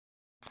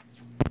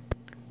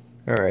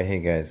Alright, hey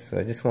guys, so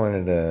I just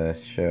wanted to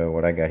show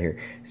what I got here.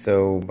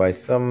 So by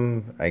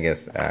some, I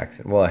guess,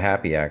 accident, well, a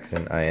happy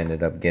accident, I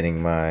ended up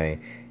getting my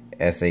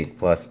S8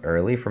 Plus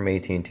early from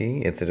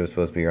AT&T. It said it was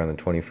supposed to be here on the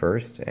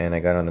 21st, and I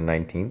got it on the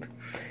 19th.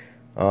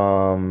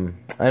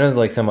 I know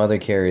like some other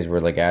carriers were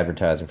like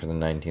advertising for the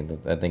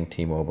 19th. I think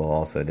T-Mobile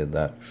also did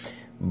that.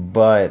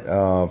 But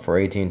for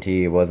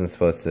AT&T, it wasn't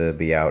supposed to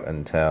be out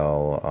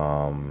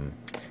until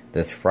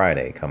this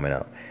Friday coming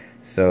up.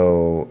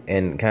 So,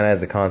 and kind of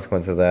as a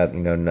consequence of that,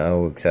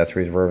 no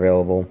accessories were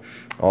available.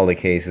 All the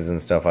cases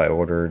and stuff I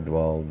ordered,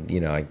 well,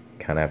 I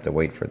kind of have to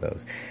wait for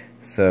those.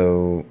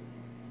 So,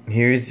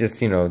 here's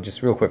just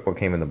real quick what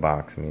came in the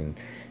box.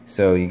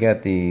 So you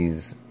got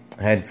these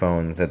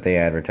headphones that they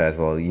advertised.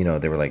 Well,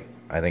 they were like,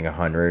 I think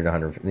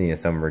 100,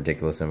 some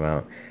ridiculous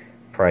amount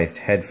priced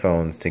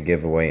headphones to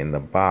give away in the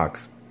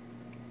box.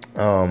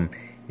 You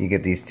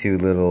get these two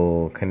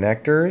little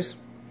connectors,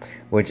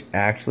 which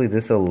actually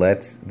this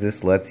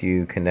lets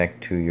you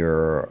connect to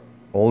your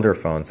older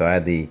phone. So I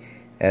had the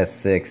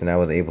S6 and I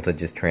was able to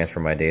just transfer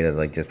my data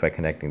like just by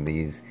connecting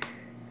these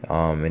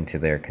into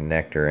their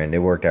connector, and it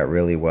worked out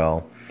really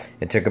well.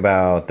 It took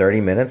about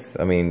 30 minutes.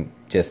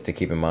 Just to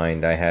keep in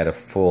mind, I had a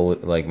full,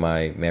 like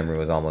my memory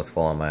was almost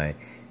full on my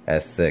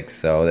S6,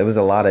 so it was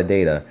a lot of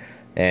data,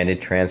 and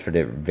it transferred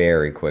it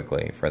very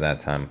quickly for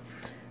that time.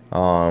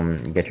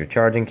 You get your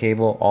charging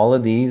cable. All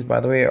of these, by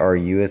the way, are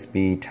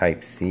USB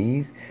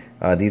Type-Cs.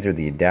 These are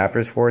the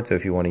adapters for it, so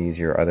if you want to use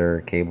your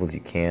other cables, you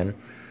can.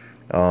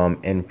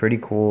 And pretty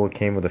cool, it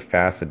came with a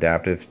fast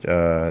adaptive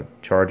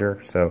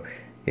charger, so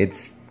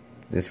it's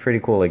pretty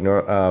cool. Like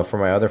for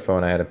my other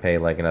phone, I had to pay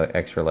like another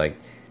extra, like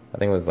I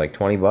think it was like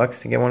 20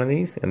 bucks to get one of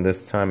these, and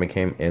this time it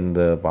came in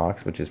the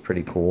box, which is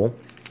pretty cool.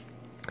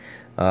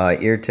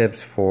 Ear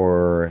tips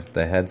for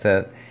the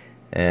headset,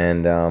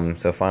 and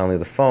so finally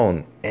the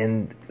phone,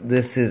 and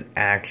this is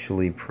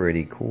actually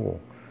pretty cool.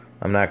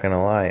 I'm not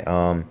gonna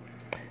lie.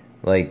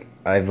 Like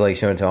I've like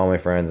shown it to all my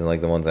friends and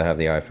like the ones that have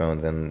the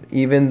iPhones, and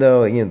even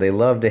though they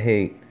love to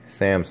hate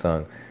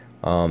Samsung,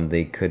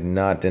 they could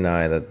not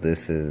deny that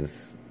this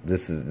is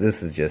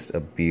just a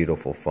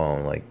beautiful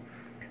phone. Like,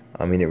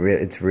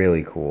 it's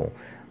really cool.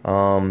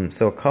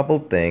 So a couple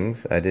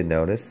things I did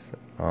notice.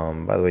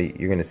 By the way,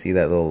 you're gonna see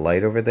that little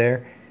light over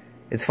there.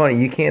 It's funny,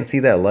 you can't see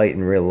that light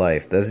in real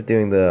life. That's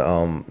doing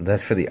the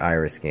that's for the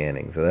iris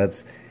scanning. So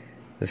that's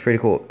pretty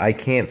cool. I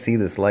can't see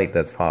this light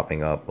that's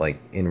popping up like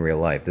in real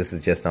life. This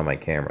is just on my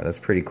camera. That's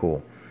pretty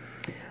cool.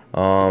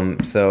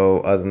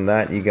 So other than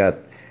that, you got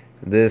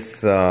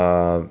this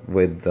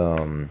with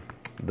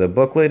the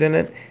booklet in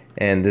it,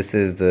 and this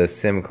is the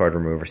SIM card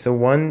remover. So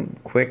one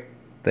quick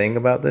thing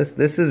about this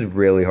is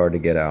really hard to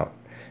get out.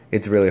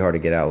 It's really hard to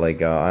get out.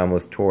 Like I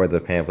almost tore the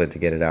pamphlet to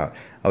get it out.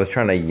 I was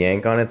trying to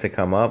yank on it to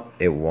come up.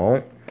 It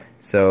won't.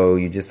 So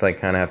you just like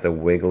kind of have to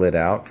wiggle it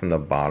out from the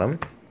bottom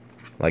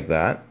like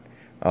that.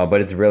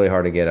 But it's really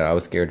hard to get out. I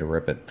was scared to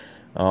rip it.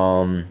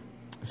 So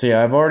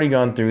yeah, I've already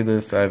gone through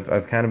this.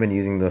 I've kind of been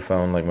using the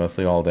phone like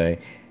mostly all day,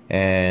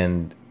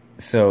 and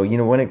so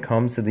when it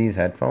comes to these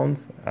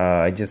headphones,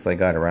 I just like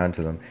got around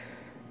to them,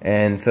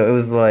 and so it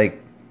was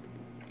like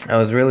I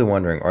was really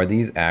wondering, are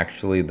these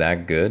actually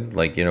that good?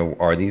 Like,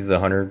 are these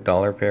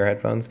 $100 pair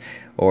headphones,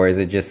 or is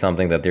it just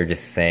something that they're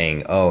just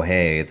saying, oh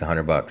hey, it's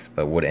 $100,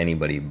 but would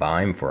anybody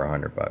buy them for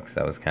 $100?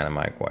 That was kind of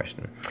my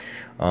question.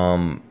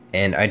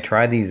 And I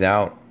tried these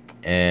out,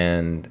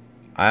 and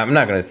I'm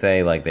not gonna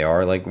say like they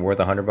are like worth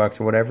 $100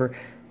 or whatever,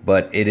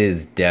 but it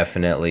is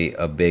definitely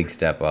a big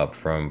step up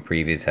from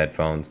previous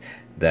headphones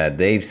that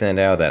they've sent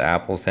out, that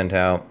Apple sent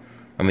out.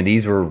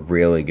 These were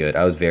really good.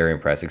 I was very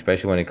impressed,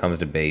 especially when it comes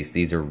to bass.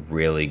 These are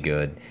really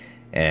good,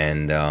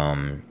 and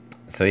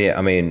so yeah,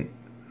 I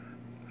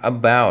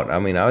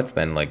would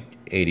spend like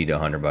 80 to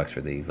 $100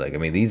 for these. Like,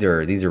 these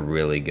are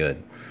really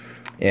good,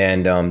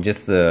 and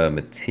just the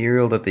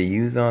material that they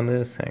use on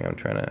this. Hang on, I'm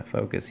trying to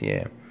focus.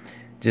 Yeah.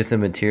 Just the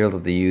material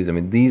that they use.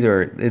 These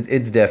are,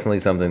 it's definitely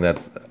something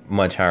that's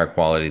much higher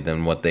quality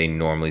than what they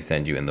normally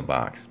send you in the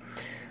box.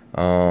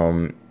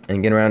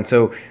 And getting around,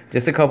 so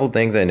just a couple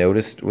things I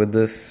noticed with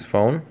this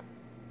phone.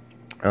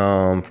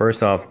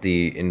 First off,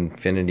 the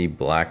infinity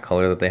black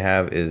color that they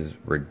have is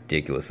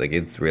ridiculous. Like,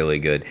 it's really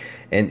good,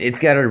 and it's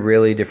got a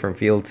really different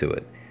feel to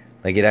it.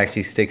 Like, it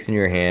actually sticks in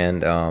your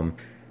hand.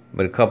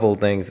 But a couple of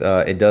things,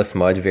 it does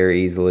smudge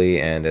very easily,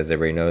 and as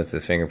everybody knows,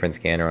 this fingerprint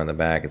scanner on the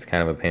back, it's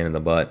kind of a pain in the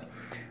butt.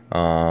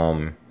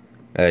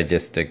 I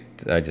just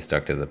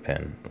stuck to the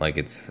pen, like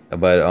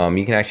but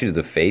you can actually do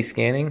the face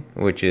scanning,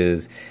 which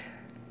is,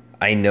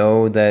 I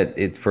know that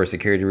it's for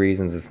security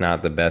reasons, it's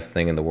not the best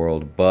thing in the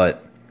world,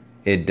 but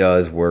it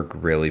does work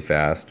really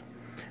fast.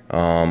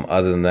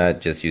 Other than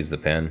that, just use the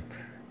pen.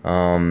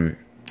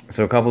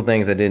 So a couple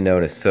things I did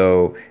notice.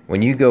 So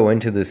when you go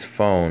into this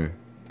phone,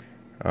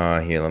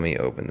 here, let me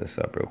open this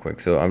up real quick.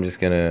 So I'm just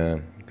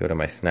gonna go to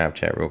my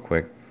Snapchat real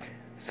quick.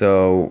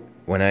 So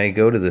when I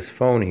go to this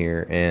phone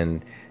here,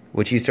 and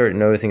what you start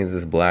noticing is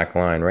this black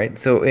line, right?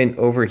 So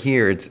over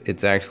here,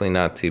 it's actually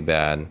not too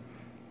bad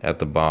at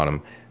the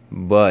bottom,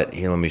 But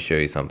here, let me show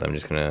you something. I'm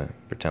just gonna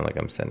pretend like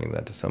I'm sending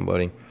that to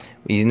somebody.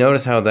 You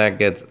notice how that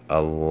gets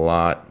a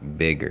lot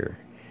bigger.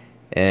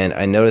 And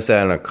I noticed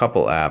that in a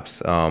couple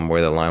apps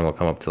where the line will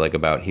come up to like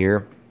about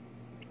here.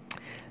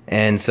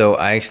 And so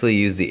I actually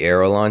use the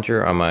Aero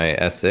launcher on my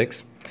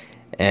S6.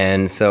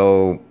 And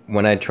so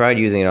when I tried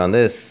using it on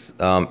this,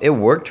 it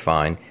worked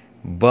fine.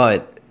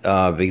 But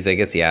because I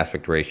guess the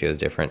aspect ratio is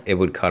different, it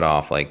would cut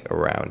off like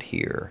around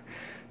here.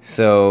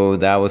 So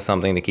that was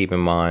something to keep in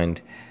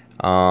mind.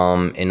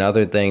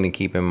 Another thing to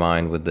keep in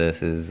mind with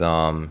this is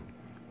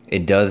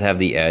it does have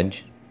the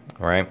edge,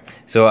 right?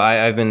 So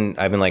I've been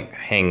like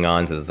hanging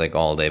on to this like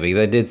all day because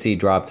I did see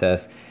drop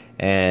tests,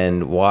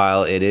 and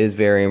while it is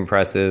very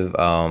impressive,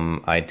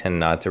 I tend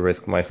not to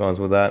risk my phones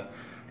with that.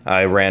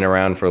 I ran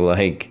around for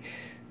like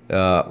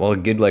well, a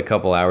good like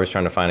couple hours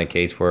trying to find a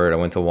case for it. I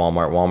went to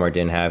Walmart. Walmart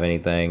didn't have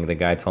anything. The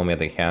guy told me at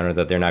the counter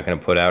that they're not going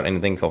to put out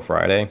anything till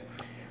Friday.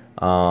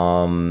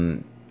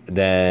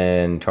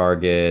 Then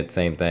Target,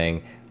 same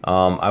thing.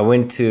 I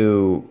went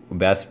to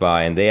Best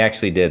Buy and they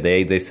actually did.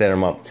 They set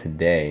them up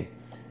today,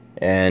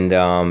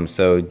 and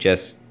so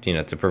just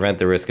to prevent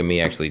the risk of me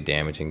actually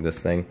damaging this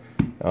thing,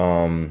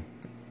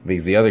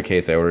 because the other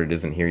case I ordered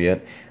isn't here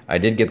yet. I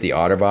did get the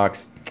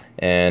OtterBox,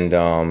 and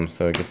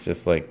so I guess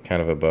just like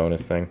kind of a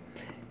bonus thing.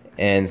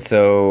 And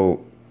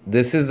so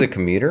this is a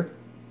commuter,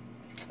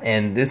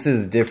 and this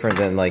is different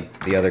than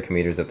like the other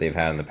commuters that they've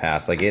had in the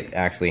past. Like it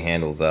actually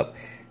handles up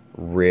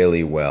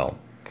really well.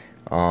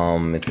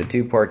 It's a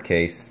two-part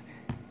case,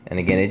 and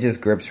again, it just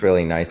grips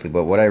really nicely.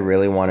 But what I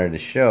really wanted to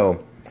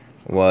show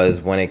was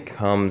when it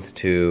comes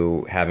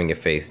to having it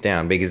face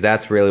down, because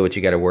that's really what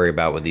you got to worry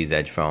about with these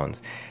Edge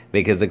phones.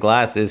 Because the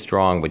glass is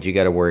strong, but you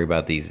got to worry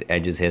about these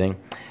edges hitting.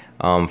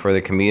 For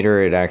the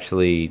commuter, it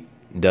actually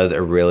does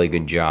a really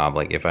good job.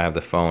 Like if I have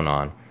the phone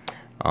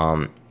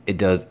on, it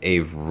does a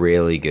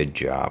really good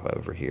job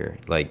over here.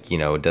 Like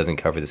it doesn't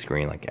cover the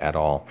screen like at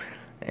all.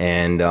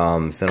 And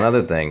so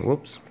another thing,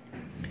 whoops,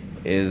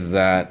 is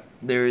that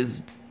there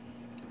is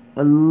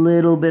a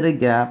little bit of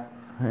gap.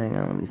 Hang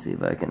on, let me see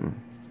if I can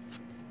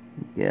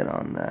get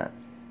on that.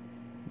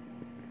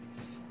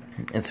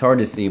 It's hard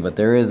to see, but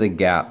there is a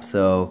gap,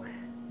 so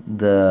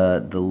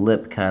the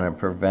lip kind of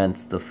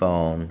prevents the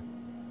phone.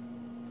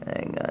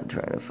 Hang on,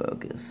 try to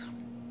focus.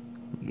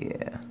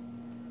 Yeah.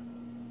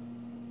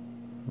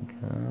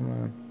 Come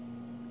on.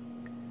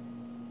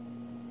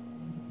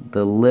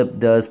 The lip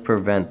does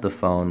prevent the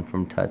phone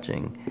from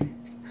touching.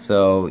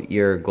 So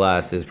your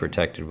glass is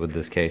protected with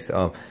this case.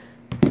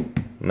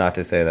 Not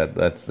to say that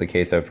that's the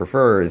case I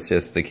prefer, it's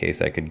just the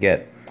case I could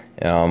get.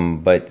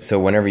 But so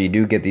whenever you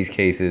do get these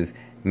cases,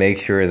 make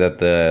sure that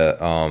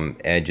the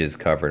edge is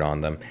covered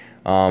on them.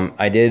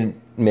 I did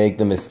make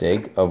the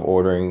mistake of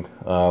ordering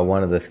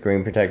one of the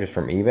screen protectors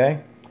from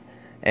eBay.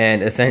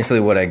 And essentially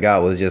what I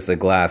got was just a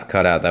glass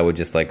cutout that would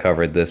just like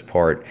cover this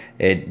part.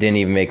 It didn't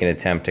even make an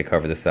attempt to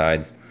cover the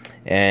sides.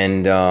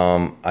 And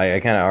I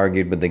kind of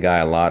argued with the guy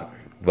a lot,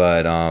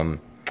 but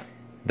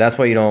that's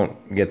why you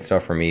don't get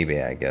stuff from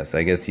eBay, I guess.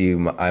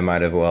 I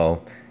might as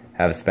well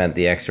have spent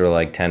the extra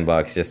like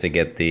 $10 just to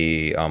get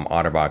the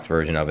OtterBox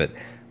version of it.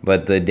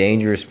 But the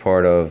dangerous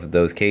part of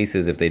those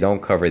cases, if they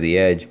don't cover the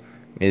edge,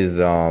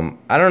 is I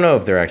don't know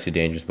if they're actually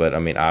dangerous, but I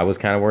mean I was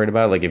kind of worried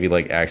about it. Like if you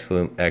like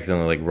actually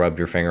accidentally like rubbed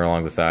your finger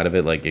along the side of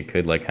it, like it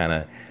could like kind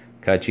of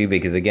cut you,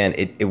 because again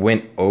it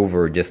went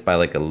over just by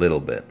like a little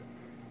bit.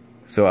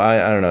 So I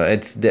don't know.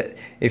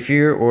 If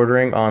you're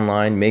ordering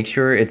online, make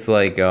sure it's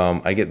like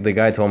the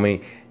guy told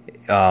me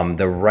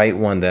the right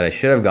one that I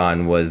should have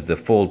gotten was the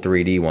full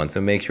 3D one. So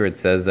make sure it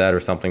says that or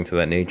something to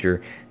that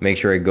nature. Make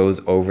sure it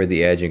goes over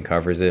the edge and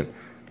covers it,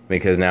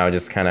 because now I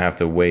just kind of have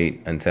to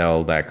wait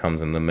until that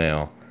comes in the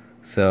mail.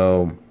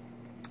 So,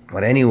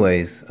 but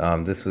anyways,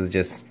 this was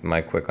just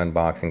my quick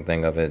unboxing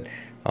thing of it.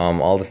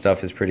 All the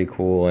stuff is pretty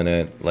cool in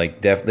it.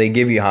 Like they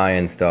give you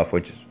high-end stuff,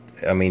 which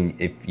I mean,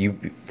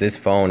 this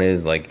phone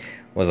was like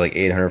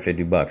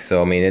 $850.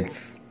 So I mean,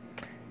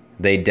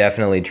 they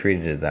definitely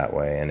treated it that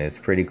way, and it's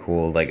pretty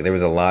cool. Like there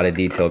was a lot of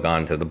detail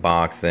gone into the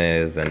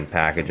boxes and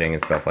packaging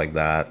and stuff like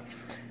that.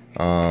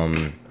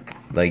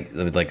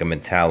 Like a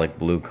metallic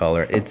blue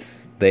color.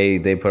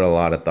 They put a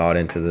lot of thought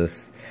into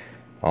this,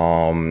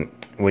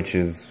 which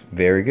is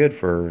very good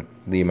for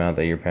the amount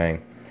that you're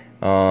paying.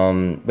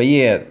 But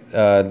yeah,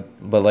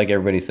 but like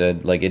everybody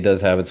said, like it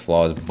does have its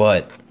flaws,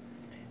 but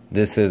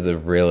this is a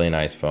really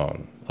nice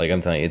phone. Like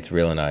I'm telling you, it's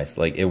really nice.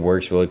 Like it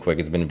works really quick.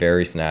 It's been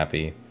very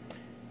snappy.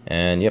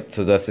 And yep,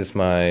 so that's just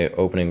my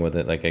opening with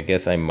it. Like I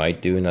guess I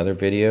might do another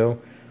video,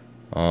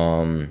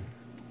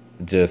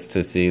 just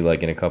to see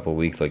like in a couple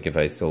weeks, like if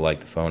I still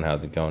like the phone,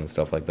 how's it going and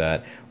stuff like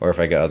that, or if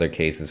I got other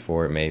cases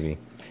for it maybe.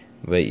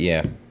 But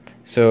yeah,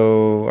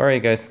 so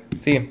alright guys,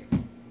 see you.